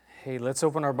Hey, let's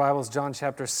open our Bibles, John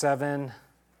chapter 7.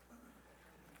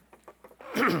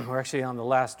 We're actually on the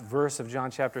last verse of John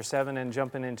chapter 7 and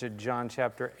jumping into John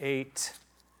chapter 8.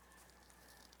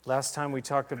 Last time we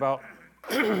talked about,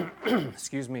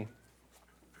 excuse me,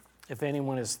 if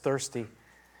anyone is thirsty.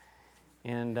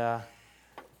 And,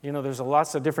 there's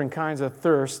lots of different kinds of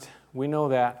thirst. We know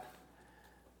that.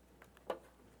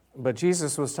 But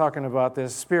Jesus was talking about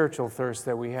this spiritual thirst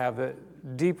that we have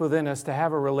that deep within us to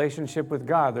have a relationship with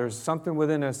God. There's something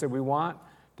within us that we want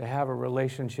to have a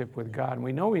relationship with God. And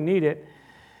we know we need it.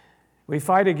 We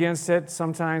fight against it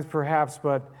sometimes, perhaps,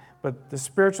 but the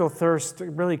spiritual thirst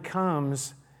really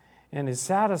comes and is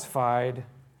satisfied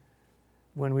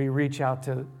when we reach out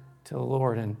to the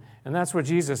Lord. And that's what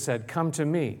Jesus said, "Come to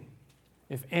me.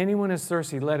 If anyone is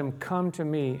thirsty, let him come to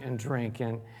me and drink."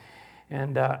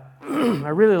 And I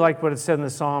really like what it said in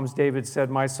the Psalms. David said,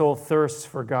 "My soul thirsts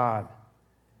for God,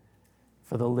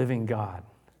 for the living God."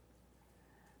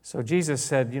 So Jesus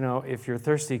said, if you're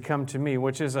thirsty, come to me,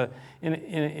 which is,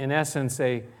 in essence,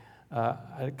 a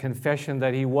confession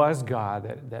that he was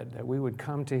God, that we would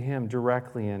come to him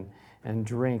directly and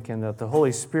drink, and that the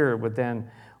Holy Spirit would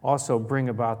then also bring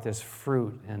about this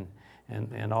fruit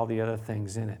and all the other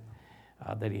things in it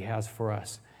that he has for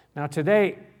us. Now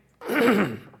today,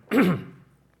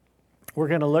 we're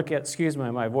going to look at, excuse me,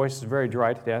 my voice is very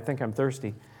dry today. I think I'm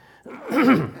thirsty.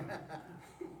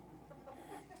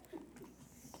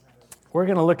 We're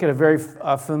going to look at a very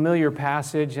familiar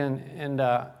passage, and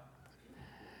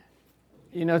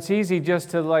it's easy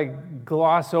just to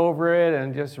gloss over it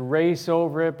and just race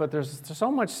over it, but there's so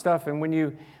much stuff. And when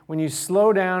you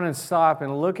slow down and stop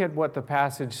and look at what the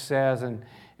passage says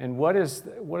and what is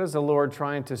the Lord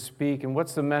trying to speak and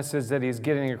what's the message that he's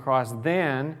getting across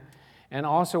then, and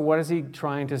also what is he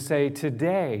trying to say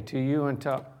today to you and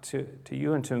to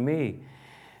you and to me.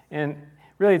 And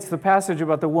really, it's the passage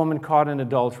about the woman caught in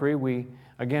adultery. We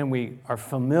are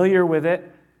familiar with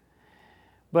it,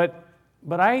 but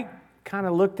I kind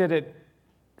of looked at it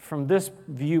from this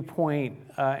viewpoint,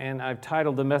 and I've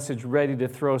titled the message, "Ready to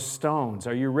Throw Stones."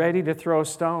 Are you ready to throw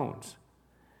stones?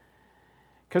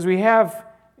 Because we have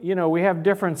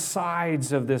different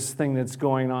sides of this thing that's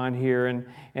going on here,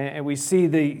 and we see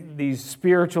these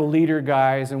spiritual leader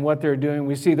guys and what they're doing.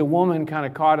 We see the woman kind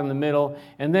of caught in the middle,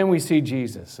 and then we see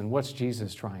Jesus, and what's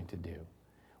Jesus trying to do?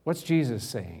 What's Jesus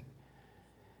saying?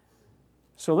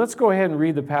 So let's go ahead and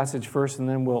read the passage first, and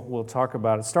then we'll talk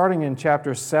about it. Starting in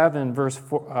chapter 7, verse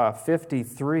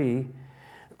 53,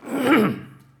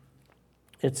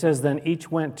 it says, "Then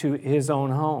each went to his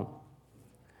own home.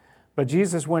 But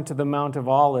Jesus went to the Mount of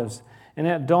Olives, and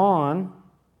at dawn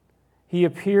he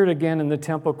appeared again in the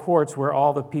temple courts where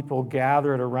all the people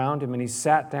gathered around him, and he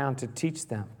sat down to teach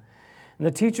them. And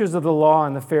the teachers of the law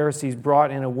and the Pharisees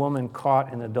brought in a woman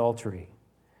caught in adultery.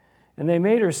 And they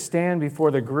made her stand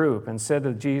before the group and said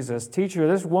to Jesus, 'Teacher,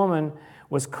 this woman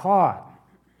was caught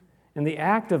in the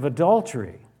act of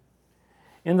adultery.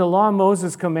 In the law,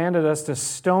 Moses commanded us to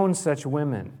stone such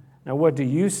women. Now what do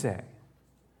you say?'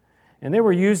 And they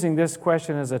were using this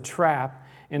question as a trap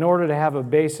in order to have a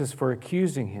basis for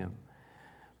accusing him.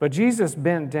 But Jesus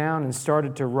bent down and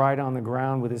started to write on the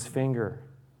ground with his finger.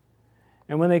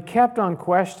 And when they kept on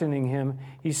questioning him,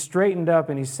 he straightened up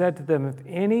and he said to them, 'If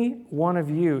any one of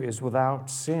you is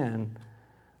without sin,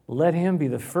 let him be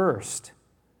the first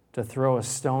to throw a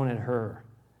stone at her.'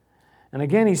 And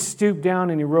again he stooped down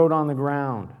and he wrote on the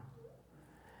ground.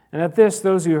 And at this,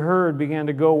 those who heard began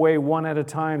to go away one at a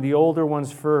time, the older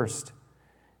ones first,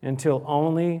 until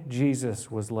only Jesus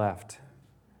was left,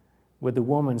 with the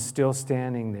woman still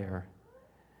standing there.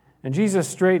 And Jesus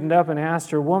straightened up and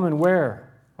asked her, 'Woman, where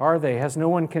are they? Has no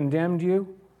one condemned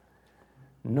you?'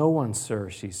 'No one, sir,'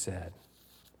 she said.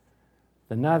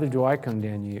 'Then neither do I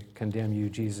condemn you,'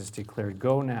 Jesus declared.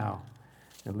 'Go now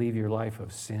and leave your life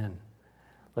of sin.'"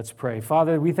 Let's pray.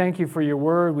 Father, we thank you for your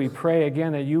word. We pray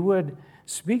again that you would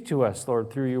speak to us, Lord,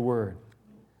 through your word.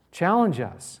 Challenge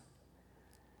us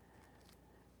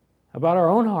about our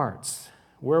own hearts,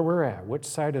 where we're at. Which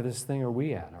side of this thing are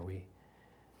we at? Are we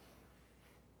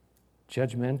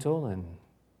judgmental and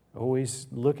always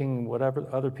looking whatever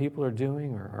other people are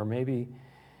doing, or maybe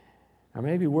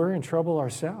we're in trouble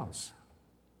ourselves?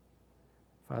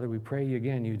 Father, we pray you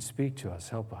again, you'd speak to us.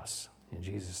 Help us in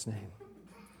Jesus' name.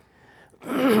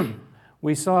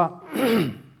 We saw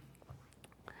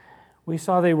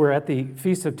they were at the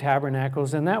Feast of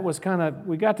Tabernacles, and that was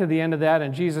we got to the end of that,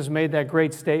 and Jesus made that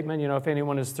great statement, if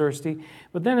anyone is thirsty.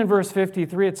 But then in verse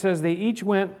 53, it says they each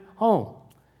went home.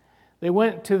 They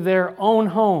went to their own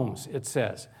homes, it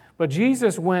says. But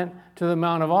Jesus went to the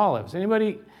Mount of Olives.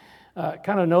 Anybody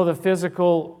kind of know the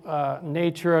physical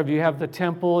nature of, you have the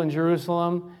temple in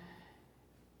Jerusalem,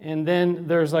 and then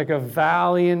there's like a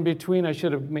valley in between. I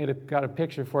should have got a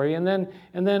picture for you. And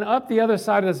then up the other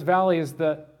side of this valley is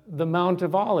the Mount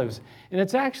of Olives. And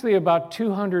it's actually about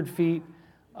 200 feet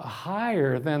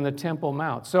higher than the Temple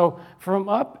Mount. So from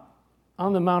up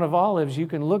on the Mount of Olives, you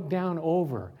can look down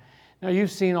over. Now,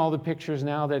 you've seen all the pictures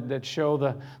now that show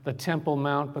the Temple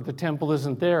Mount, but the temple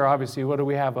isn't there, obviously. What do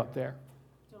we have up there?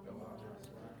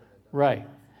 Right.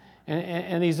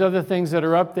 And these other things that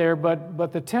are up there,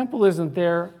 but the temple isn't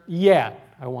there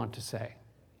yet, I want to say.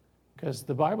 Because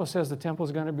the Bible says the temple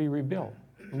is going to be rebuilt,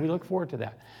 and we look forward to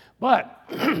that.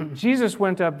 But Jesus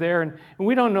went up there, and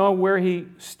we don't know where he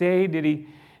stayed.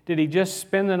 Did he just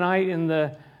spend the night in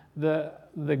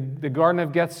the Garden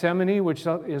of Gethsemane, which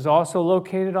is also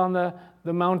located on the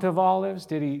Mount of Olives?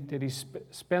 Did he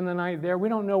spend the night there? We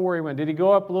don't know where he went. Did he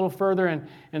go up a little further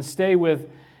and stay with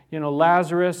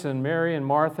Lazarus and Mary and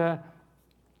Martha?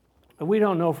 We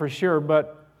don't know for sure,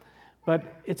 but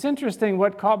it's interesting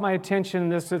what caught my attention in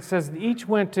this. It says each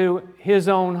went to his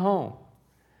own home.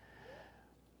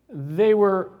 They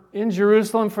were in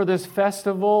Jerusalem for this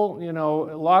festival,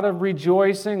 a lot of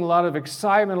rejoicing, a lot of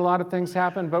excitement, a lot of things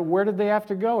happened, but where did they have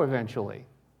to go eventually?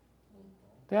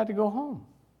 They had to go home.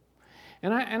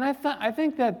 And I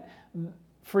think that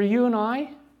for you and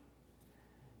I,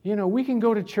 we can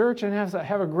go to church and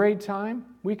have a great time.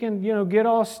 We can, get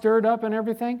all stirred up and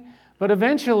everything, but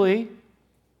eventually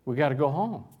we got to go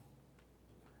home.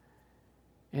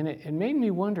 And it made me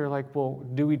wonder, well,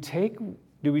 do we take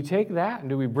that and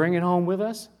do we bring it home with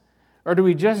us? Or do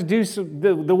we just do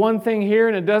the one thing here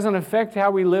and it doesn't affect how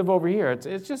we live over here?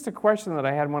 It's just a question that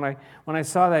I had when I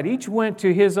saw that. Each went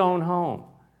to his own home.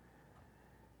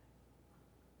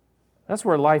 That's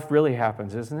where life really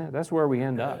happens, isn't it? That's where we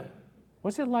end up.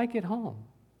 What's it like at home?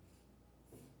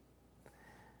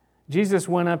 Jesus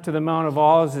went up to the Mount of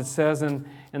Olives, it says, and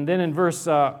then in verse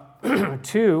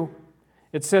 2,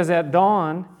 it says, at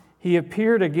dawn, he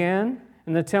appeared again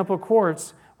in the temple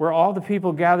courts where all the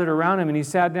people gathered around him, and he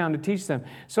sat down to teach them.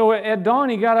 So at dawn,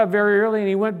 he got up very early, and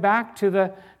he went back to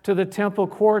the temple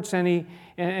courts,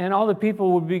 and all the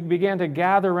people began to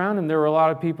gather around him. There were a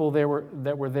lot of people that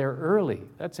were there early.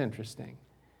 That's interesting.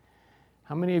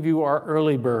 How many of you are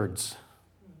early birds?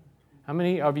 How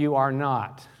many of you are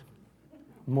not?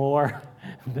 More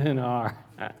than are.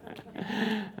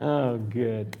 Oh,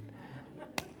 good.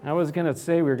 I was going to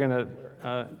say we were going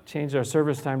to change our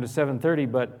service time to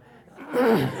 7:30, but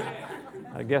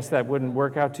I guess that wouldn't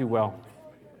work out too well.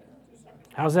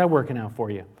 How's that working out for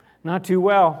you? Not too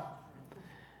well.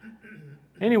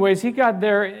 Anyways, he got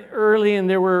there early, and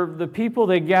there were the people,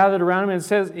 they gathered around him, and it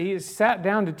says he sat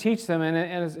down to teach them. And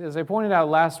as I pointed out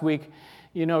last week,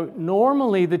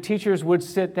 normally the teachers would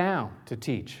sit down to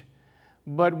teach.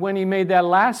 But when he made that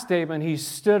last statement, he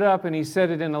stood up and he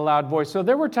said it in a loud voice. So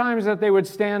there were times that they would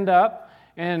stand up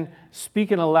and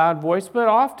speak in a loud voice, but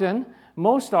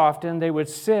most often, they would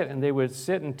sit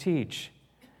and teach.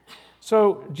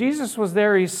 So Jesus was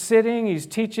there, he's sitting, he's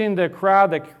teaching the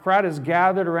crowd is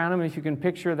gathered around him, if you can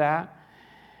picture that.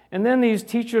 And then these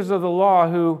teachers of the law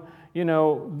who,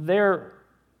 they're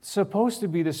supposed to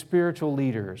be the spiritual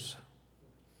leaders.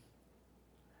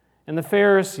 And the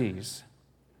Pharisees,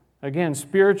 again,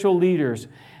 spiritual leaders.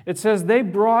 It says they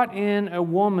brought in a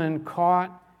woman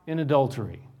caught in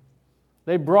adultery.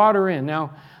 They brought her in.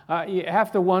 Now, you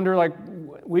have to wonder,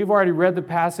 we've already read the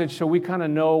passage, so we kind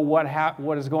of know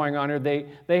what is going on here.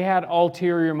 They had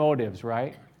ulterior motives,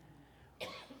 right?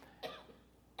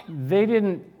 They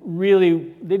didn't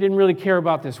really care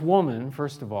about this woman,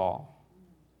 first of all.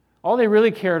 All they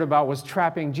really cared about was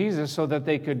trapping Jesus so that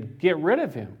they could get rid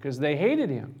of him, because they hated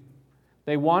him.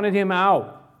 They wanted him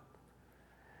out.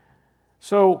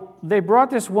 So they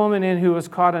brought this woman in who was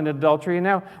caught in adultery. And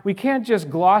now we can't just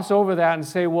gloss over that and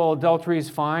say, well, adultery is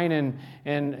fine and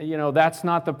that's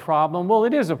not the problem. Well,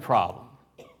 it is a problem.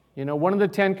 One of the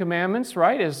 10 Commandments,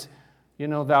 right, is,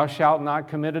 thou shalt not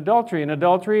commit adultery. And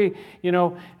adultery,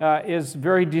 is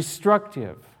very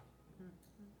destructive.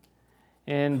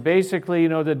 And basically,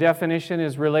 the definition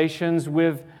is relations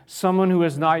with someone who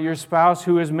is not your spouse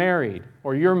who is married,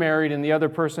 or you're married and the other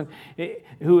person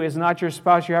who is not your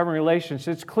spouse, you're having relations.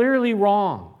 It's clearly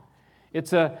wrong.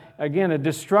 It's, again, a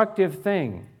destructive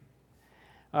thing.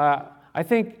 I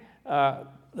think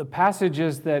the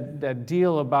passages that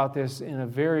deal about this in a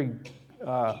very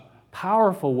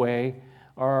powerful way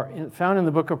are found in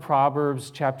the book of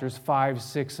Proverbs, chapters 5,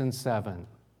 6, and 7.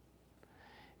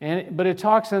 But it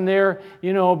talks in there,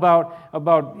 about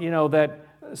that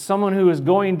someone who is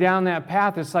going down that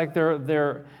path, it's like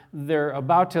they're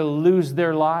about to lose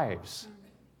their lives.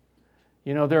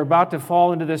 You know, they're about to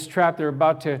fall into this trap. They're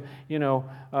about to,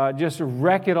 just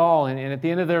wreck it all. And at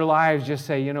the end of their lives, just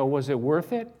say, was it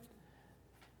worth it?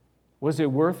 Was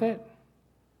it worth it?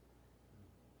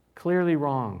 Clearly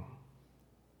wrong.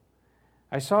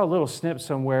 I saw a little snip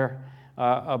somewhere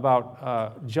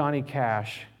about Johnny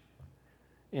Cash.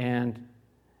 And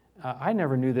I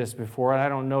never knew this before. I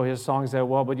don't know his songs that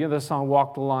well, but the song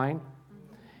Walk the Line.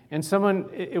 And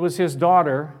it was his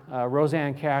daughter,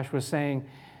 Roseanne Cash, was saying,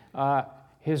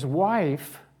 his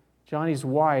wife, Johnny's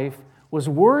wife, was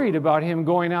worried about him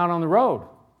going out on the road.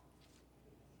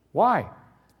 Why?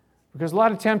 Because a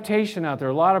lot of temptation out there,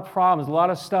 a lot of problems, a lot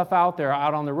of stuff out there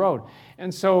out on the road.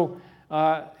 And so,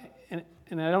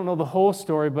 and I don't know the whole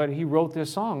story, but he wrote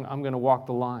this song, I'm going to walk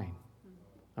the line.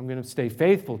 I'm going to stay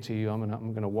faithful to you.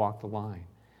 I'm going to walk the line.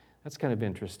 That's kind of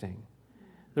interesting.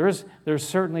 There's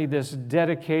certainly this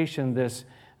dedication,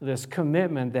 this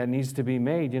commitment that needs to be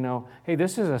made. Hey,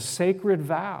 this is a sacred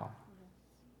vow.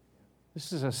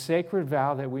 This is a sacred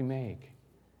vow that we make,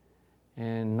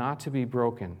 and not to be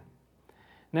broken.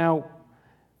 Now,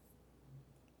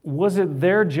 was it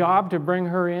their job to bring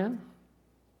her in?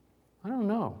 I don't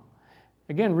know.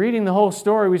 Again, reading the whole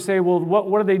story, we say, well,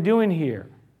 what are they doing here?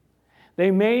 They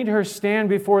made her stand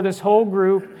before this whole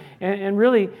group, and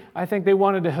really, I think they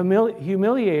wanted to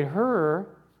humiliate her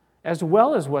as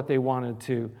well as what they wanted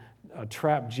to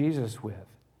trap Jesus with.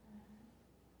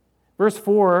 Verse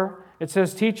 4, it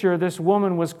says, "Teacher, this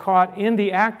woman was caught in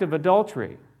the act of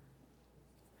adultery."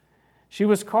 She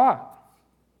was caught.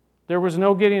 There was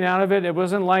no getting out of it. It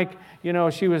wasn't like,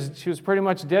 she was pretty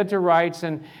much dead to rights,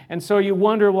 and so you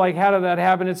wonder, how did that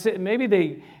happen? It's maybe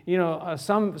they,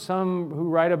 some who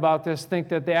write about this think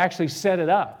that they actually set it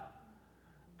up.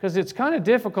 Because it's kind of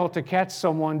difficult to catch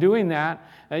someone doing that.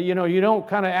 You don't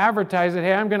kind of advertise it,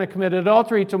 hey, I'm going to commit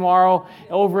adultery tomorrow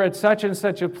over at such and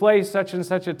such a place, such and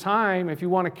such a time, if you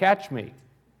want to catch me.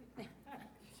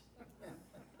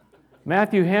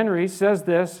 Matthew Henry says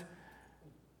this,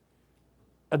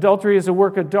 "Adultery is a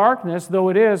work of darkness, though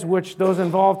it is, which those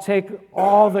involved take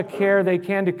all the care they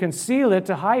can to conceal it,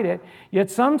 to hide it, yet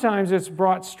sometimes it's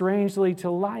brought strangely to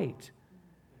light.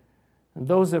 And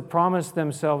those that promise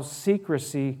themselves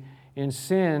secrecy in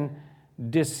sin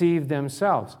deceive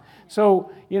themselves."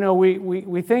 So,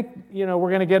 we think, we're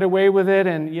going to get away with it,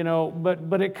 and,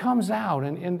 but it comes out.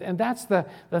 And that's the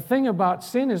thing about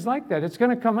sin is like that. It's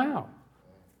going to come out.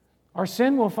 Our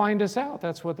sin will find us out.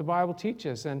 That's what the Bible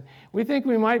teaches. And we think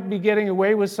we might be getting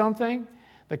away with something,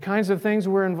 the kinds of things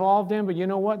we're involved in, but you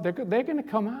know what? They're going to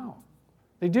come out.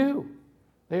 They do.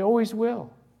 They always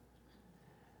will.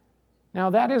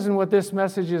 Now, that isn't what this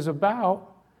message is about,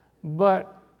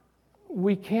 but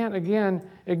we can't, again,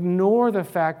 ignore the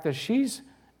fact that she's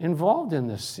involved in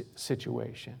this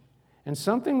situation. And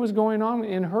something was going on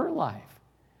in her life.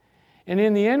 And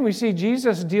in the end, we see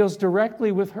Jesus deals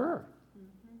directly with her.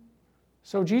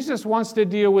 So Jesus wants to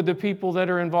deal with the people that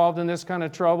are involved in this kind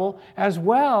of trouble, as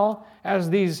well as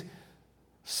these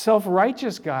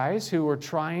self-righteous guys who are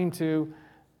trying to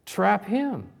trap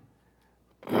him.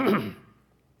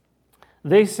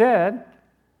 They said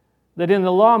that in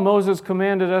the law, Moses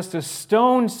commanded us to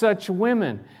stone such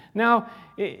women. Now,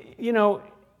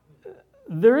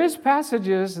 there is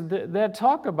passages that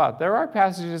talk about, there are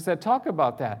passages that talk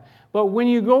about that. But when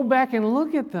you go back and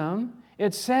look at them,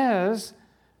 it says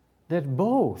that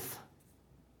both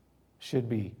should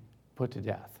be put to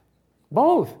death.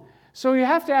 Both. So you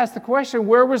have to ask the question,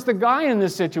 where was the guy in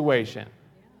this situation?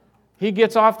 He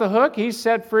gets off the hook, he's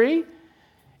set free.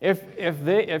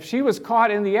 If she was caught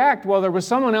in the act, well, there was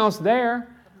someone else there.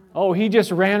 Oh, he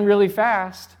just ran really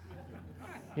fast.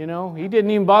 He didn't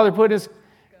even bother put his...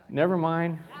 Never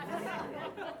mind.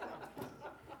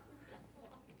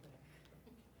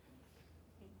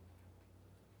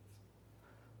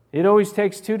 It always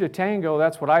takes two to tango,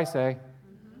 that's what I say.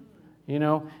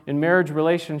 In marriage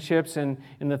relationships and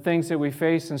in the things that we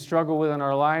face and struggle with in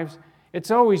our lives, it's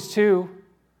always two.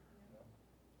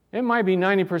 It might be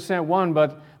 90% one,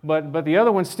 but the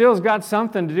other one still's got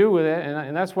something to do with it,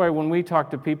 and that's why when we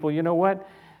talk to people,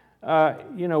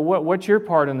 what's your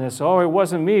part in this? Oh, it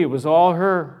wasn't me, it was all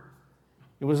her.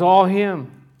 It was all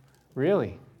him.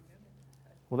 Really?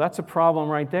 Well, that's a problem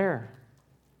right there.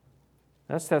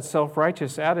 That's that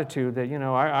self-righteous attitude that,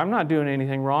 I'm not doing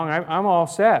anything wrong. I'm all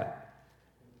set.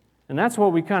 And that's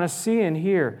what we kind of see in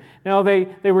here. Now, they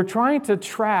were trying to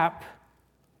trap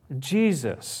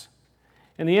Jesus.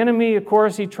 And the enemy, of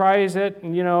course, he tries it,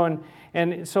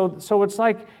 and so it's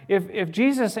like if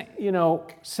Jesus,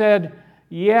 said,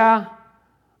 yeah,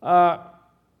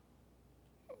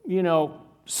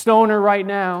 stone her right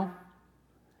now,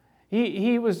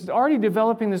 He was already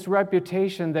developing this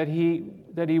reputation that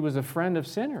he was a friend of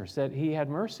sinners, that he had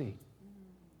mercy,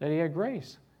 that he had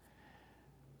grace.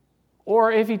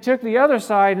 Or if he took the other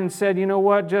side and said, you know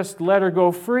what, just let her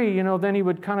go free, then he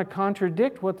would kind of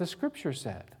contradict what the Scripture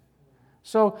said.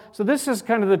 So this is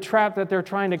kind of the trap that they're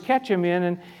trying to catch him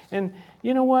in. And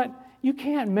you know what? You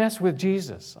can't mess with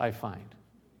Jesus, I find.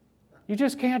 You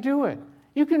just can't do it.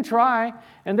 You can try.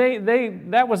 And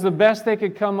that was the best they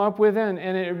could come up with.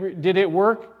 And did it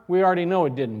work? We already know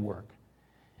it didn't work.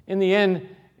 In the end,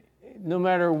 no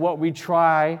matter what we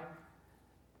try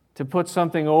to put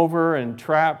something over and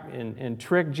trap and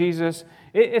trick Jesus,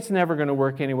 it's never going to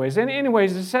work anyways. And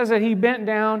anyways, it says that he bent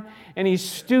down and he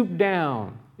stooped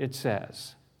down, it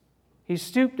says. He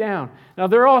stooped down. Now,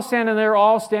 they're all standing there,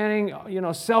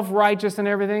 self-righteous and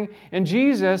everything. And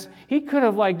Jesus, he could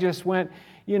have just went,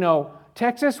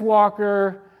 Texas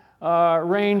Walker,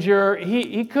 Ranger.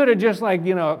 He could have just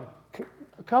a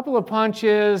couple of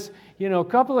punches, a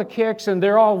couple of kicks, and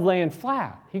they're all laying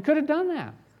flat. He could have done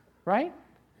that, right?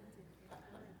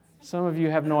 Some of you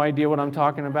have no idea what I'm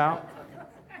talking about.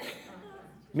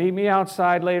 Meet me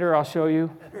outside later, I'll show you.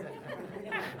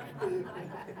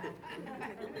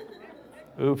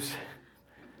 Oops,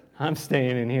 I'm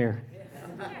staying in here.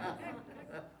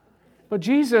 But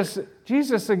Jesus,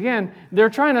 again, they're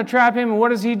trying to trap him, and what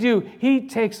does he do? He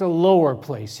takes a lower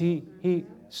place. He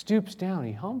stoops down,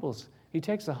 he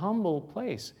takes a humble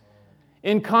place.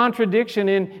 In contradiction,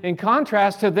 in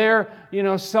contrast to their,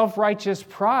 self-righteous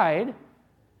pride,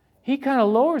 he kind of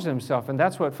lowers himself, and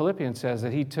that's what Philippians says,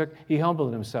 that he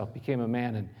humbled himself, became a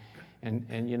man,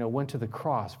 and went to the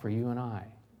cross for you and I.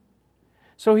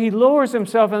 So he lowers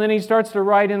himself, and then he starts to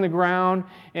write in the ground,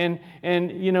 and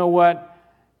you know what?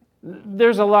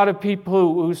 There's a lot of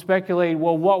people who speculate,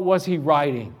 well, what was he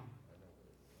writing?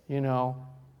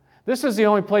 This is the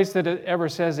only place that it ever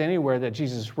says anywhere that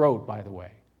Jesus wrote, by the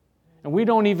way. And we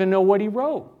don't even know what he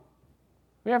wrote.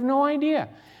 We have no idea.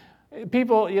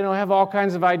 People, have all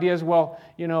kinds of ideas. Well,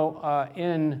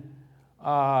 in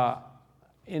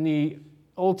the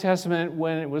Old Testament,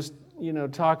 when it was,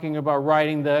 talking about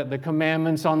writing the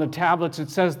commandments on the tablets, it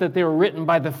says that they were written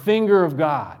by the finger of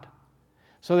God.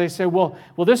 So they say, well,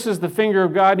 this is the finger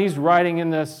of God. He's writing in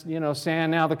this,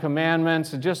 sand now the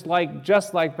commandments, just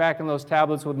like back in those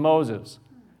tablets with Moses.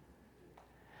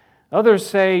 Others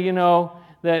say,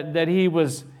 that he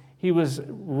was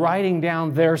writing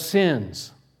down their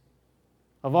sins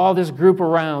of all this group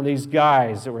around, these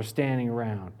guys that were standing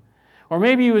around. Or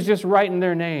maybe he was just writing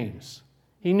their names.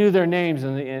 He knew their names,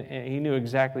 and he knew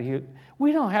exactly.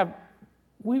 We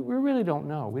really don't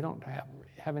know. We don't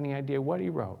have any idea what he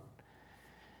wrote.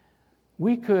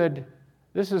 We could,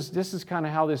 this is kind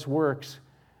of how this works.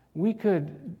 We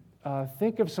could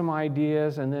think of some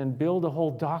ideas and then build a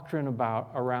whole doctrine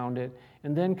around it,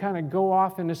 and then kind of go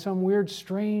off into some weird,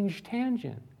 strange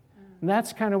tangent. And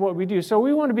that's kind of what we do. So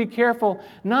we want to be careful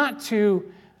not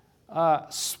to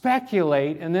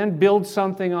speculate and then build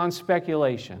something on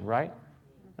speculation, right?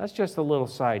 That's just a little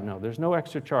side note. There's no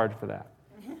extra charge for that.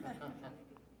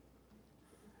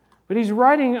 But he's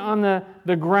writing on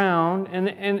the ground,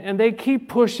 and they keep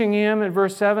pushing him. In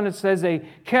verse 7, it says they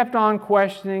kept on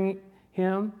questioning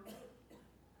him.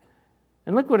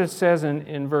 And look what it says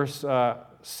in verse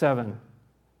 7.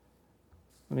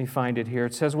 Let me find it here.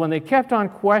 It says, when they kept on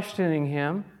questioning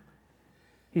him,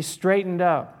 he straightened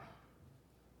up.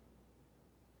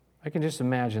 I can just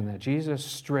imagine that. Jesus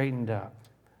straightened up.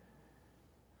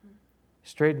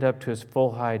 Straightened up to his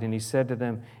full height, and he said to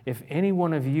them, if any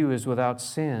one of you is without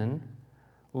sin,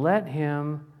 let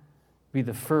him be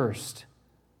the first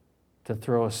to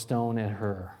throw a stone at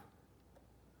her.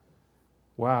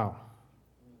 Wow.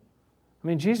 I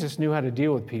mean, Jesus knew how to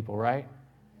deal with people, right?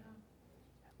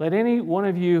 Let any one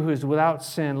of you who is without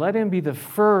sin, let him be the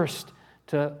first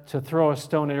to throw a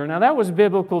stone at her. Now, that was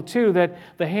biblical, too, that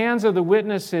the hands of the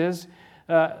witnesses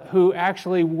who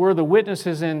actually were the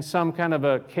witnesses in some kind of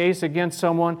a case against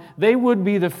someone, they would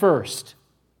be the first.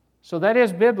 So that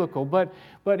is biblical.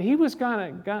 But he was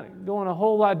kind of going a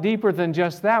whole lot deeper than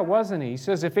just that, wasn't he? He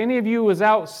says, if any of you is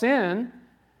without sin,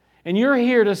 and you're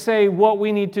here to say what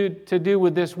we need to do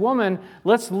with this woman,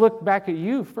 let's look back at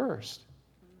you first.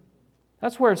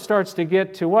 That's where it starts to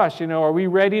get to us. Are we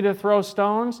ready to throw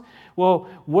stones? Well,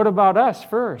 what about us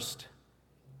first?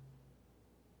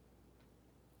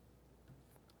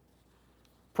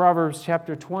 Proverbs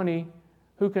chapter 20,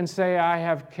 who can say, I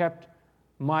have kept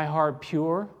my heart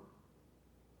pure?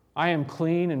 I am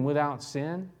clean and without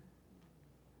sin.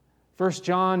 1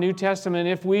 John, New Testament,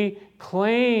 if we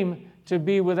claim to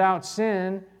be without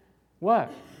sin,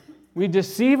 what? We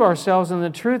deceive ourselves and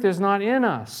the truth is not in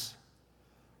us.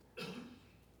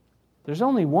 There's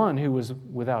only one who was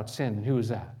without sin, and who was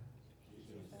that?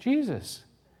 Jesus.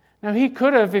 Now, he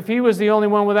could have, if he was the only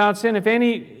one without sin, if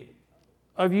any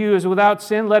of you is without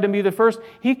sin, let him be the first.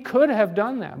 He could have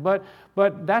done that, but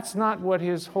that's not what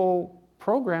his whole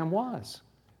program was.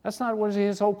 That's not what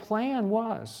his whole plan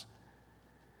was.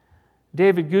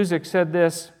 David Guzik said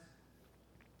this: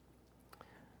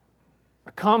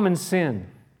 a common sin,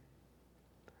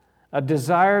 a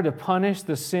desire to punish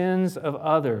the sins of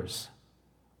others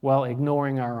while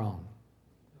ignoring our own.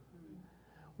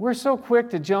 We're so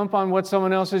quick to jump on what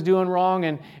someone else is doing wrong,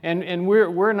 and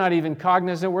we're not even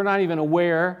cognizant, we're not even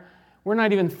aware, we're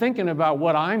not even thinking about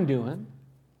what I'm doing.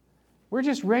 We're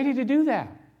just ready to do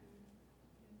that.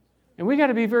 And we got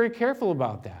to be very careful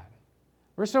about that.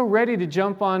 We're so ready to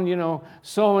jump on,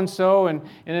 so-and-so, and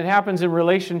it happens in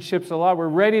relationships a lot. We're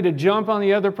ready to jump on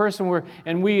the other person,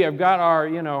 and we have got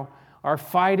our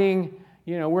fighting,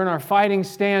 we're in our fighting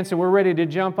stance, and we're ready to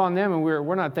jump on them, and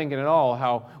we're not thinking at all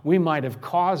how we might have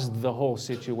caused the whole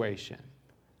situation.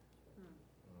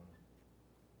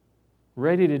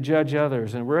 Ready to judge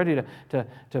others, and ready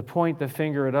to point the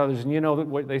finger at others. And you know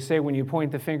what they say when you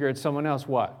point the finger at someone else,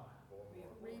 what?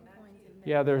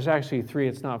 Yeah, there's actually 3,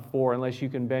 it's not 4, unless you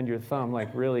can bend your thumb like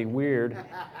really weird.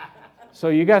 So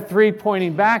you got 3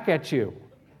 pointing back at you.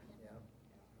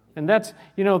 And that's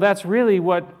really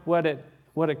what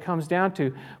it comes down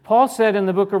to. Paul said in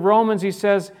the book of Romans, he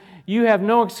says, "You have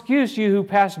no excuse, you who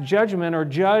pass judgment or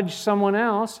judge someone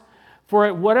else, for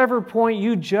at whatever point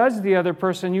you judge the other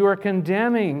person, you are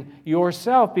condemning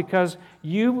yourself, because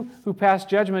you who pass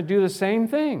judgment do the same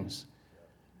things."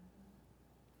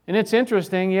 And it's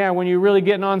interesting, when you're really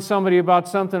getting on somebody about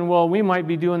something, well, we might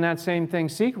be doing that same thing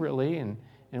secretly,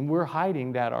 and we're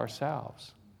hiding that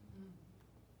ourselves.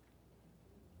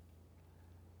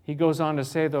 He goes on to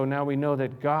say, though, now we know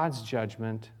that God's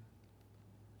judgment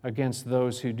against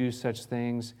those who do such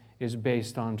things is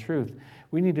based on truth.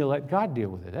 We need to let God deal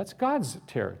with it. That's God's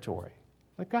territory.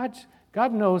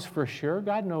 God knows for sure.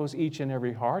 God knows each and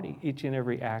every heart, each and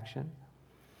every action.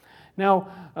 Now,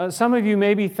 some of you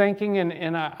may be thinking,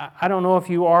 and I don't know if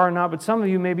you are or not, but some of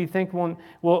you may be thinking,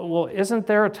 well, isn't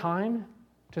there a time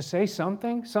to say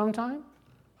something sometime?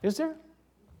 Is there?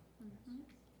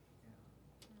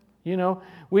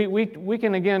 We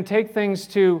can, again, take things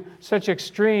to such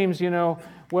extremes,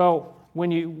 well,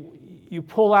 when you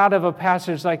pull out of a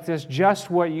passage like this just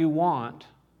what you want,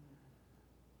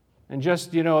 and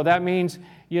just, that means,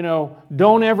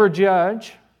 don't ever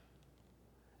judge,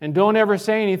 and don't ever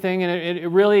say anything, and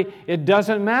it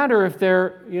doesn't matter if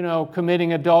they're,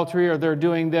 committing adultery, or they're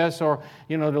doing this, or,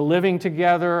 they're living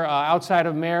together outside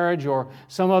of marriage, or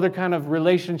some other kind of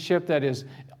relationship that is,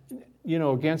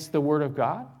 against the Word of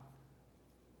God.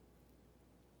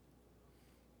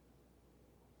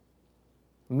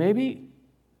 Maybe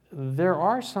there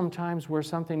are some times where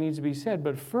something needs to be said,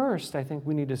 but first, I think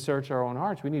we need to search our own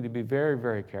hearts. We need to be very,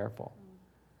 very careful.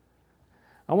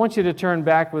 I want you to turn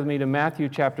back with me to Matthew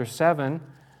chapter 7,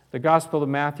 the Gospel of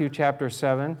Matthew chapter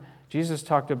 7. Jesus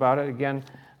talked about it. Again,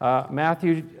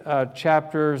 Matthew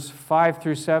chapters 5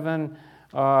 through 7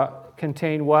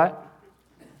 contain what?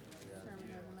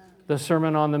 The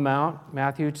Sermon on the Mount.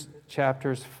 Matthew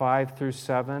chapters 5 through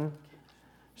 7.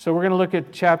 So we're going to look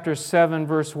at chapter 7,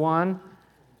 verse 1.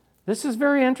 This is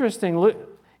very interesting.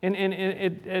 And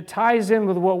it ties in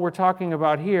with what we're talking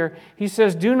about here. He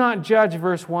says, do not judge,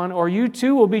 verse 1, or you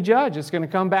too will be judged. It's going to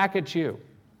come back at you.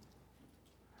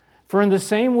 For in the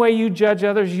same way you judge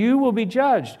others, you will be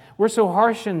judged. We're so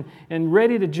harsh and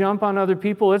ready to jump on other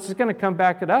people, it's going to come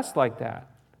back at us like that.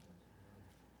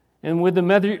 And with the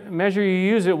measure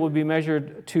you use, it will be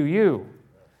measured to you.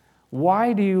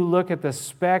 Why do you look at the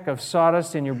speck of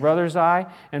sawdust in your brother's eye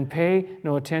and pay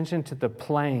no attention to the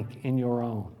plank in your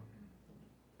own?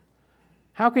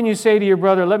 How can you say to your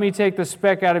brother, let me take the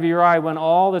speck out of your eye, when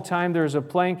all the time there's a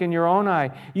plank in your own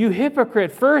eye? You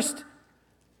hypocrite, first,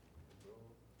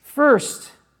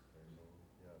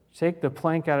 take the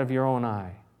plank out of your own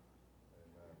eye,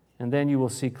 and then you will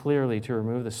see clearly to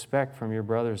remove the speck from your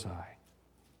brother's eye.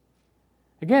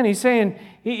 Again, he's saying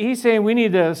we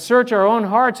need to search our own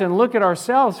hearts and look at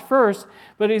ourselves first,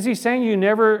 but is he saying you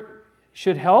never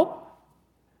should help?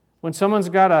 When someone's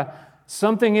got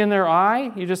something in their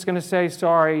eye, you're just going to say,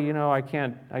 sorry, I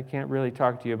can't really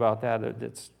talk to you about that.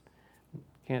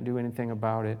 Can't do anything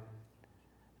about it.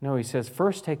 No, he says,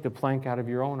 first take the plank out of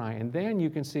your own eye, and then you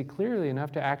can see clearly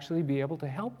enough to actually be able to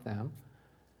help them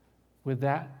with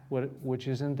that which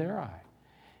is in their eye.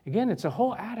 Again, it's a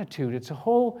whole attitude. It's a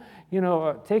whole,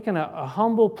 taking a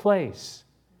humble place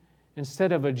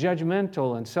instead of a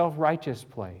judgmental and self-righteous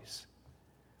place.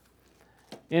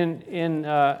 In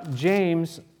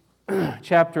James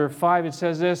chapter 5, it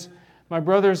says this, "My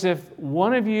brothers, if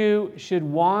one of you should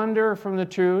wander from the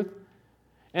truth,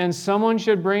 and someone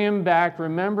should bring him back,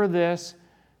 remember this,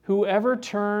 whoever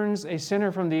turns a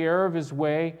sinner from the error of his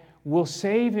way will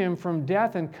save him from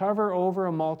death and cover over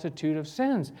a multitude of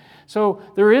sins." So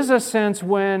there is a sense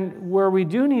where we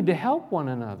do need to help one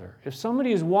another. If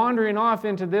somebody is wandering off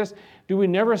into this, do we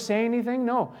never say anything?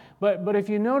 No. But if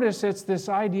you notice, it's this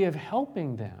idea of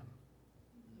helping them.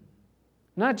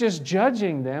 Not just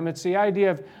judging them, it's the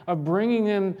idea of bringing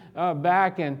them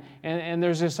back, and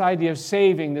there's this idea of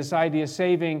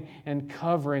saving and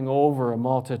covering over a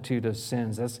multitude of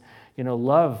sins. That's,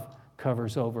 love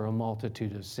covers over a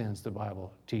multitude of sins, the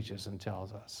Bible teaches and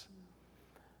tells us.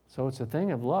 So it's a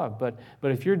thing of love. But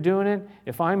if you're doing it,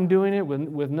 if I'm doing it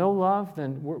with no love,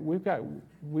 then we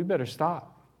better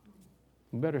stop.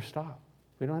 We better stop.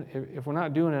 If we're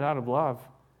not doing it out of love.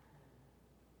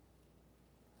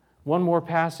 One more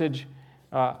passage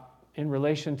in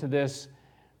relation to this.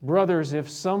 Brothers, if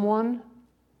someone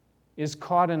is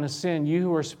caught in a sin, you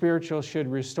who are spiritual should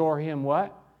restore him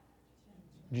what?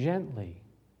 Gently.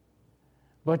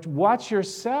 But watch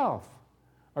yourself,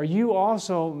 or you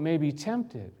also may be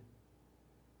tempted.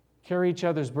 Carry each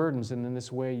other's burdens, and in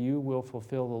this way you will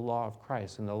fulfill the law of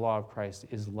Christ. And the law of Christ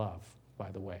is love,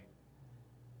 by the way.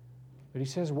 But he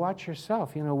says, watch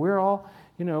yourself. We're all,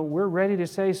 we're ready to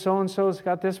say so-and-so's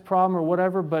got this problem or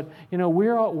whatever, but,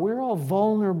 we're all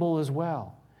vulnerable as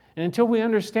well. And until we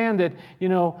understand that,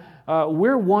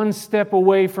 we're one step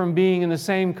away from being in the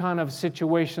same kind of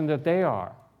situation that they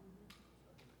are,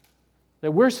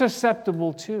 that we're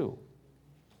susceptible to.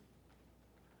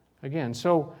 Again,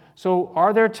 so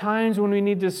are there times when we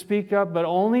need to speak up, but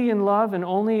only in love and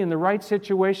only in the right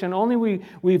situation? Only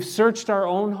we've searched our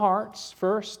own hearts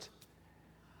first,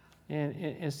 and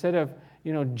instead of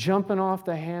jumping off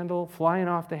the handle, flying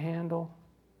off the handle.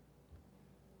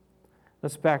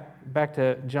 Let's back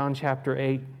to John chapter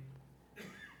 8.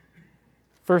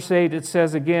 Verse 8, it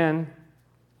says again,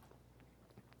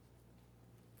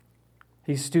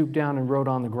 he stooped down and wrote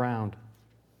on the ground.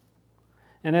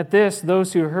 And at this,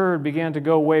 those who heard began to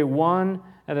go away one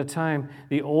at a time,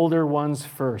 the older ones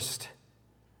first,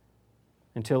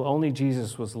 until only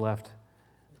Jesus was left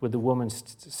with the woman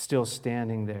still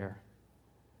standing there.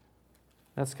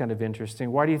 That's kind of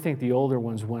interesting. Why do you think the older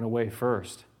ones went away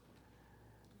first?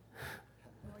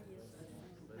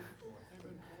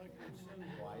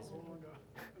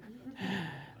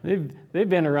 They've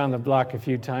been around the block a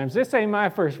few times. This ain't my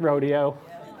first rodeo.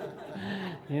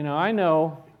 I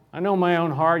know my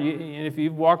own heart. If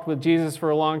you've walked with Jesus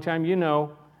for a long time,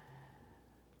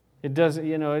 it doesn't.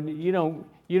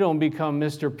 You don't become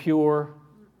Mr. Pure.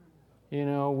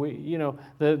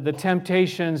 The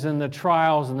temptations and the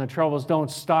trials and the troubles don't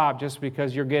stop just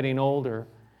because you're getting older.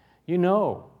 You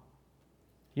know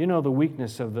the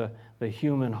weakness of the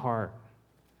human heart.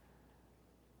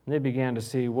 And they began to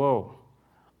see, whoa,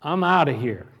 I'm out of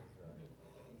here.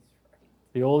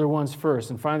 The older ones first.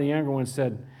 And finally the younger ones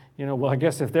said, well, I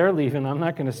guess if they're leaving, I'm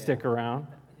not going to stick around.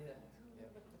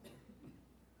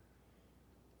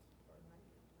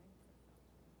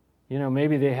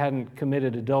 Maybe they hadn't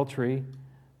committed adultery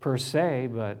per se,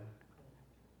 but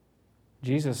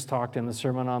Jesus talked in the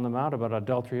Sermon on the Mount about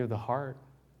adultery of the heart.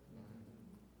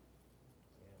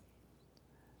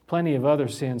 Plenty of other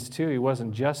sins too. He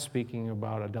wasn't just speaking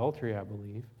about adultery, I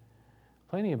believe.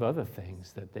 Plenty of other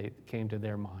things that they came to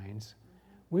their minds.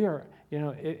 We are,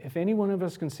 if any one of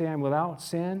us can say I'm without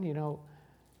sin,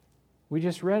 we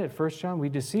just read it, 1 John, we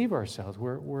deceive ourselves.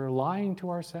 We're lying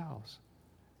to ourselves.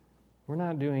 We're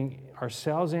not doing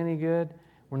ourselves any good.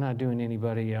 We're not doing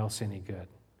anybody else any good.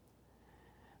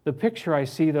 The picture I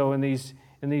see, though, in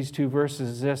these two verses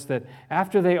is this, that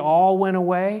after they all went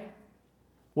away,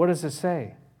 what does it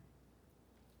say?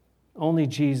 Only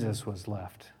Jesus was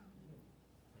left.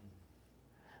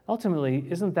 Ultimately,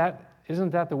 isn't that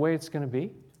the way it's going to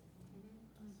be?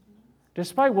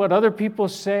 Despite what other people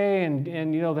say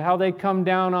and how they come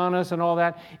down on us and all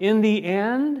that, in the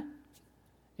end,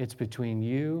 it's between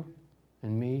you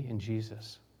and me and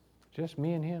Jesus. Just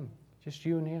me and him. Just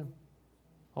you and him.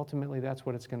 Ultimately, that's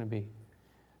what it's going to be.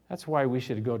 That's why we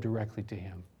should go directly to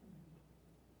him.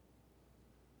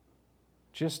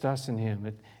 Just us and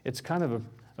him. It's kind of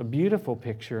a beautiful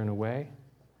picture in a way.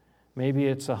 Maybe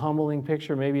it's a humbling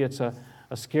picture. Maybe it's a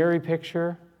scary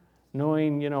picture,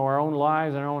 knowing our own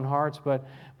lives and our own hearts. But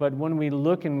when we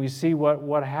look and we see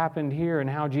what happened here and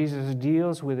how Jesus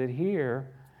deals with it here,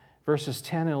 verses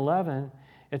 10 and 11,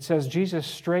 it says Jesus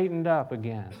straightened up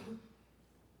again.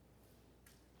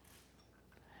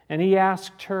 And he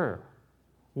asked her,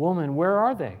 "Woman, where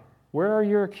are they? Where are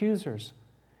your accusers?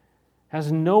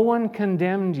 Has no one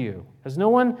condemned you? Has no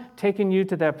one taken you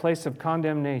to that place of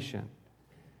condemnation?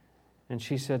 And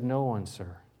she said, no one,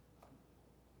 sir.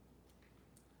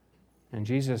 And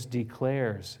Jesus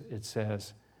declares, it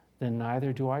says, then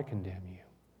neither do I condemn you.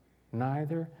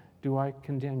 Neither do I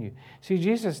condemn you. See,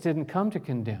 Jesus didn't come to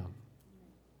condemn.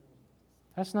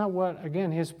 That's not what,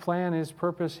 again, his plan, his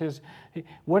purpose,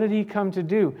 what did he come to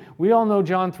do? We all know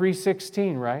John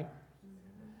 3:16, right?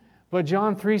 But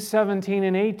John 3:17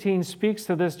 and 18 speaks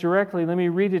to this directly. Let me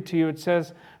read it to you. It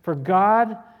says, for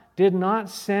God did not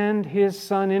send his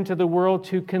Son into the world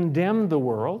to condemn the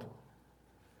world,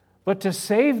 but to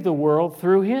save the world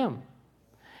through him.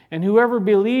 And whoever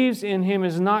believes in him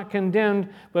is not condemned,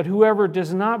 but whoever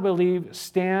does not believe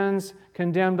stands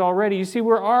condemned already. You see,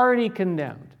 we're already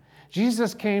condemned.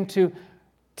 Jesus came to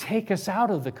take us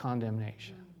out of the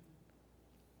condemnation.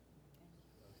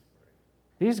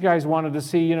 These guys wanted to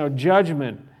see,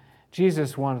 judgment.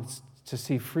 Jesus wanted to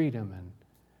see freedom and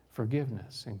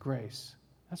forgiveness and grace.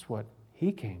 That's what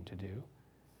he came to do.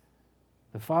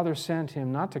 The Father sent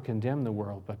him not to condemn the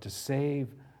world, but to save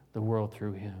the world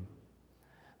through him.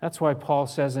 That's why Paul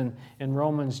says in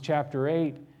Romans chapter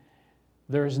 8,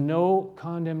 there is no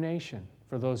condemnation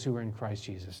for those who are in Christ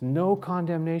Jesus. No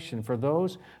condemnation for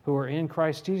those who are in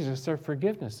Christ Jesus. There's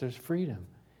forgiveness, there's freedom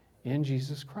in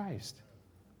Jesus Christ.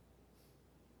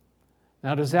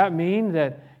 Now, does that mean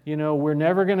that, we're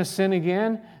never going to sin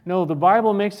again? No, the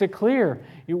Bible makes it clear.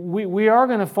 We are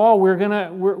going to fall.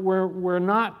 We're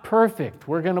not perfect.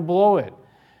 We're going to blow it.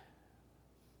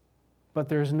 But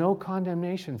there's no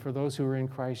condemnation for those who are in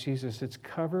Christ Jesus. It's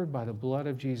covered by the blood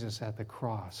of Jesus at the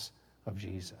cross of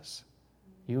Jesus.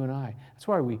 You and I. That's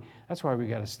why we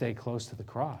got to stay close to the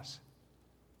cross.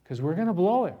 Because we're going to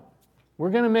blow it. We're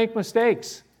going to make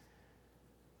mistakes.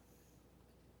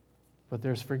 But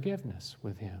there's forgiveness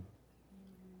with him.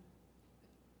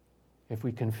 If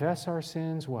we confess our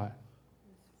sins, what?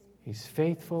 He's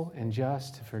faithful and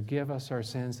just to forgive us our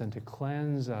sins and to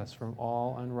cleanse us from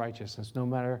all unrighteousness. No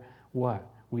matter what,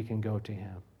 we can go to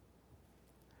him.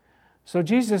 So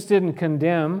Jesus didn't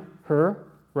condemn her,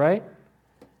 right?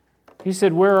 He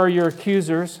said, where are your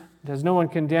accusers? Has no one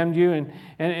condemned you?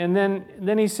 And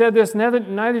then he said this,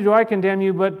 neither do I condemn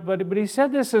you, but he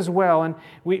said this as well. And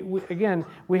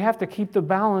we have to keep the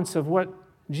balance of what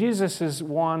Jesus is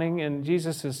wanting and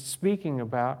Jesus is speaking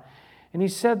about. And he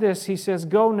said this, he says,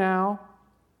 go now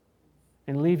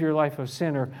and leave your life of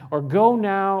sin, or go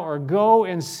now, or go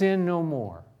and sin no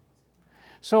more.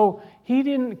 So he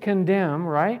didn't condemn,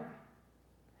 right?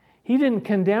 He didn't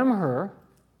condemn her,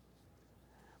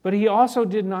 but he also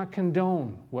did not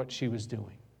condone what she was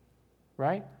doing,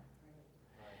 right?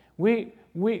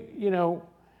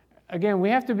 Again, we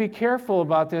have to be careful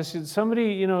about this. If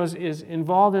somebody, is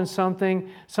involved in something,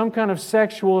 some kind of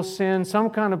sexual sin, some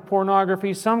kind of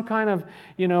pornography, some kind of,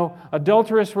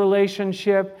 adulterous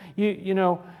relationship,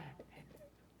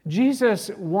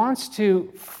 Jesus wants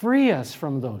to free us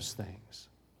from those things.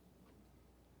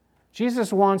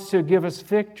 Jesus wants to give us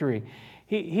victory.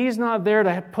 He's not there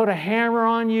to put a hammer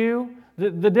on you.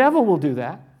 The devil will do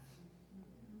that.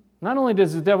 Not only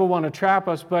does the devil want to trap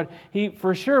us, but he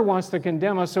for sure wants to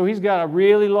condemn us. So he's got a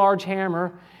really large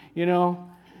hammer,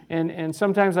 and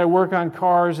sometimes I work on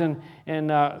cars,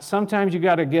 and sometimes you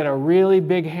got to get a really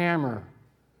big hammer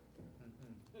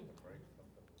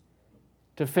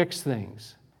to fix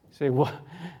things. You say,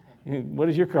 what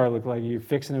does your car look like? You're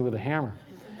fixing it with a hammer.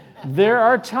 There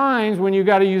are times when you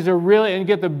got to use and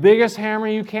get the biggest hammer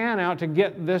you can out to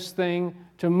get this thing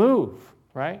to move,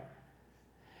 right?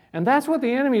 And that's what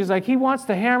the enemy is like. He wants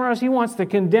to hammer us. He wants to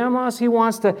condemn us. He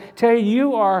wants to tell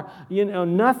you are,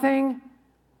 nothing.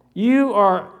 You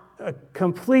are a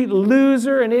complete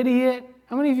loser, an idiot.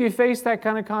 How many of you face that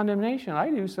kind of condemnation? I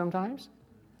do sometimes.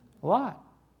 A lot.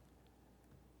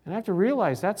 And I have to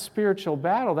realize that's spiritual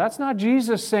battle. That's not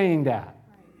Jesus saying that.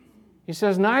 He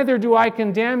says, neither do I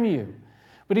condemn you.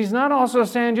 But he's not also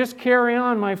saying, just carry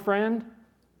on, my friend.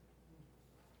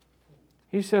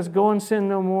 He says, go and sin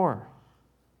no more.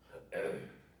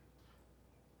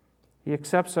 He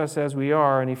accepts us as we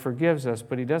are and he forgives us,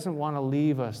 but he doesn't want to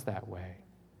leave us that way.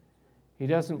 He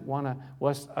doesn't want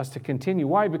us to continue.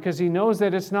 Why? Because he knows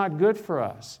that it's not good for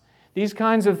us. These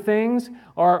kinds of things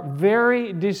are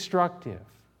very destructive.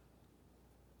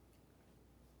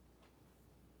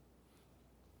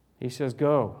 He says,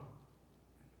 go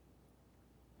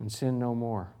and sin no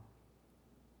more.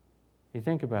 You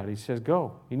think about it. He says,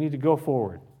 go. You need to go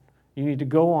forward. You need to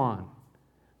go on.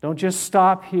 Don't just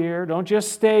stop here. Don't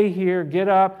just stay here. Get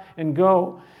up and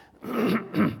go.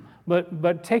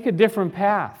 But take a different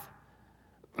path.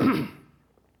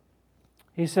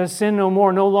 He says, sin no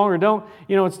more, no longer. Don't,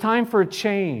 it's time for a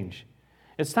change.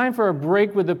 It's time for a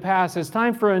break with the past. It's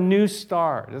time for a new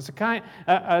start. It's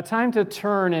a time to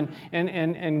turn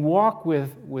and walk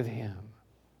with Him.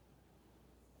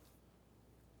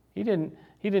 He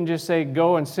didn't just say,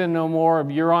 go and sin no more.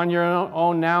 You're on your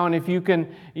own now, and if you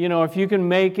can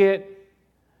make it.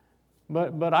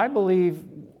 But I believe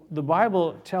the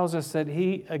Bible tells us that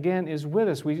He, again, is with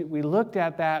us. We looked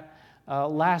at that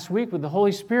last week with the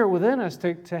Holy Spirit within us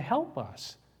to help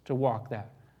us to walk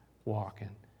that walk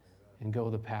and go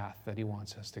the path that He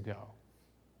wants us to go.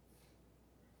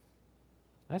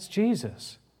 That's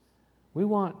Jesus. We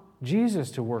want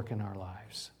Jesus to work in our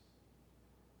lives.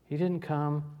 He didn't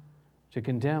come to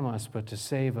condemn us, but to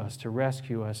save us, to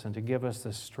rescue us, and to give us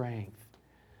the strength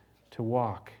to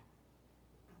walk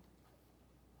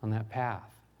on that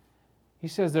path. He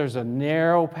says there's a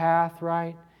narrow path,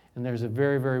 right? And there's a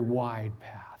very, very wide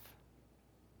path.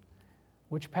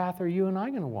 Which path are you and I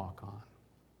going to walk on?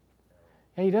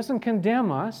 And He doesn't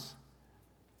condemn us,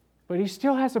 but He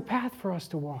still has a path for us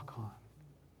to walk on.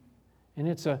 And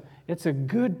it's a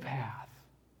good path.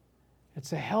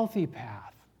 It's a healthy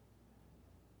path.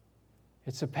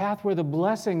 It's a path where the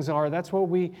blessings are. That's what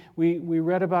we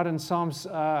read about in Psalms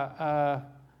 84.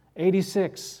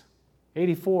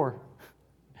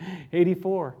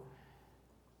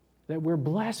 That we're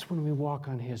blessed when we walk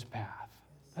on His path.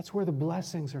 That's where the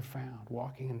blessings are found,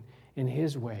 walking in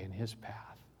His way, in His path.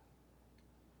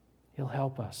 He'll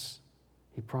help us.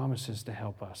 He promises to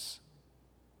help us.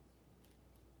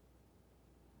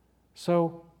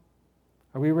 So,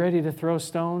 are we ready to throw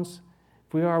stones?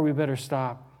 If we are, we better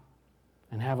stop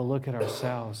and have a look at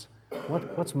ourselves.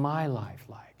 What's my life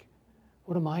like?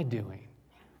 What am I doing?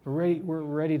 We're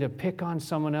ready to pick on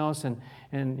someone else and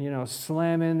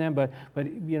slam in them, but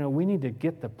we need to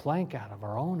get the plank out of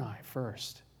our own eye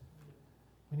first.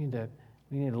 We need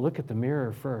to look at the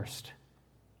mirror first,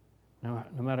 no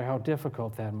matter how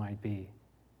difficult that might be.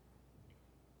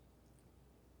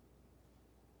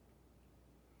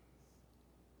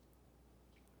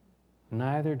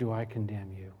 Neither do I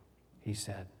condemn you, He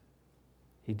said.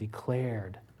 He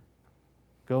declared,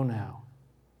 go now,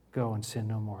 go and sin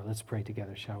no more. Let's pray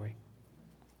together, shall we?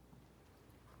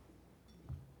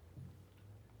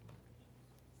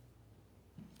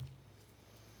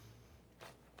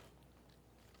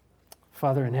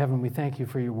 Father in heaven, we thank You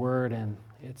for Your word, and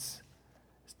it's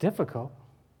difficult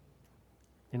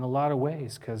in a lot of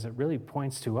ways because it really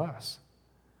points to us.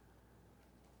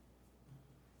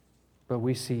 But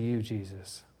we see You,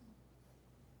 Jesus.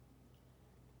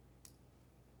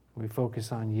 We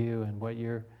focus on You and what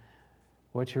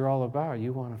you're all about.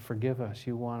 You want to forgive us.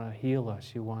 You want to heal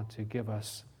us. You want to give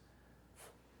us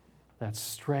that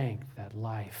strength, that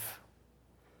life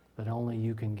that only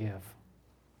You can give.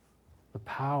 The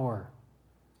power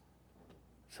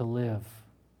to live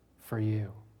for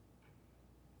You.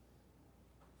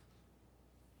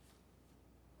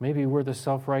 Maybe we're the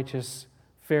self-righteous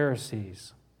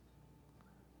Pharisees.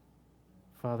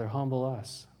 Father, humble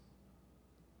us.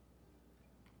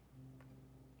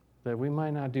 That we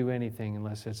might not do anything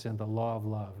unless it's in the law of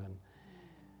love and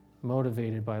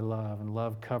motivated by love and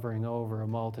love covering over a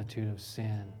multitude of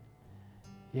sin.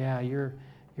 Yeah, you're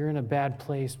in a bad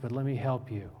place, but let me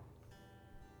help you.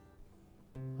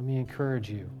 Let me encourage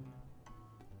you.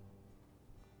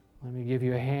 Let me give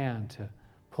you a hand to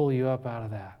pull you up out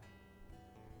of that.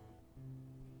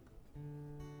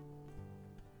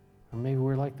 Or maybe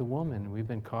we're like the woman. We've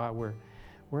been caught. We're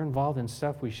involved in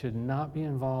stuff we should not be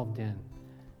involved in.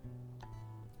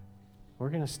 We're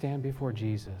going to stand before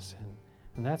Jesus,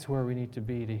 and that's where we need to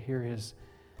be to hear his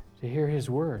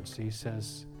words. He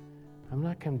says, I'm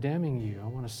not condemning you. I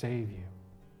want to save you.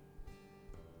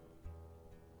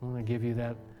 I want to give you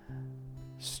that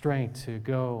strength to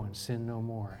go and sin no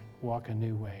more, and walk a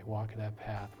new way, walk that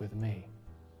path with me.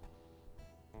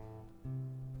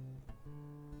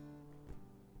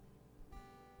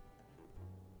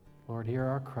 Lord, hear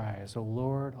our cries. O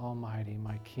Lord Almighty,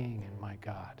 my King and my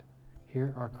God.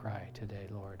 Hear our cry today,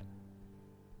 Lord.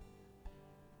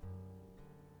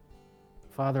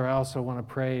 Father, I also want to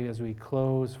pray as we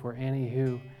close for any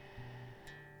who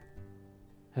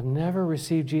have never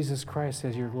received Jesus Christ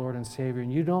as your Lord and Savior,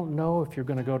 and you don't know if you're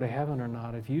going to go to heaven or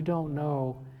not. If you don't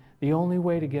know, the only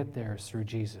way to get there is through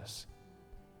Jesus,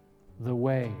 the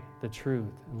way, the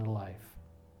truth, and the life.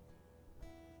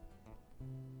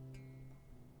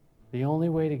 The only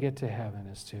way to get to heaven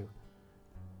is to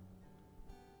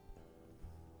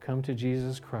come to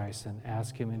Jesus Christ and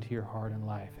ask Him into your heart and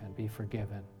life and be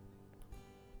forgiven.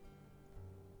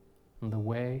 And the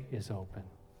way is open.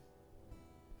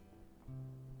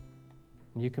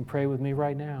 And you can pray with me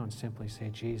right now and simply say,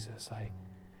 Jesus,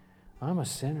 I'm a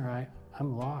sinner.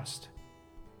 I'm lost.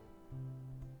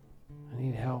 I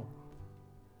need help.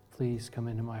 Please come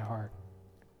into my heart.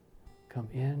 Come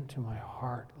into my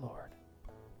heart, Lord.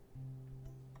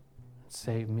 And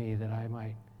save me that I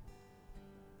might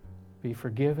be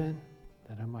forgiven,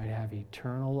 that I might have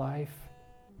eternal life,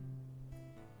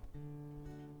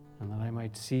 and that I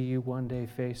might see you one day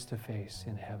face to face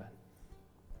in heaven.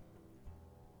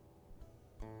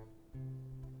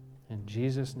 In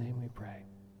Jesus' name we pray.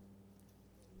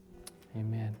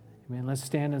 Amen. Amen. Let's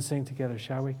stand and sing together,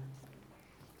 shall we?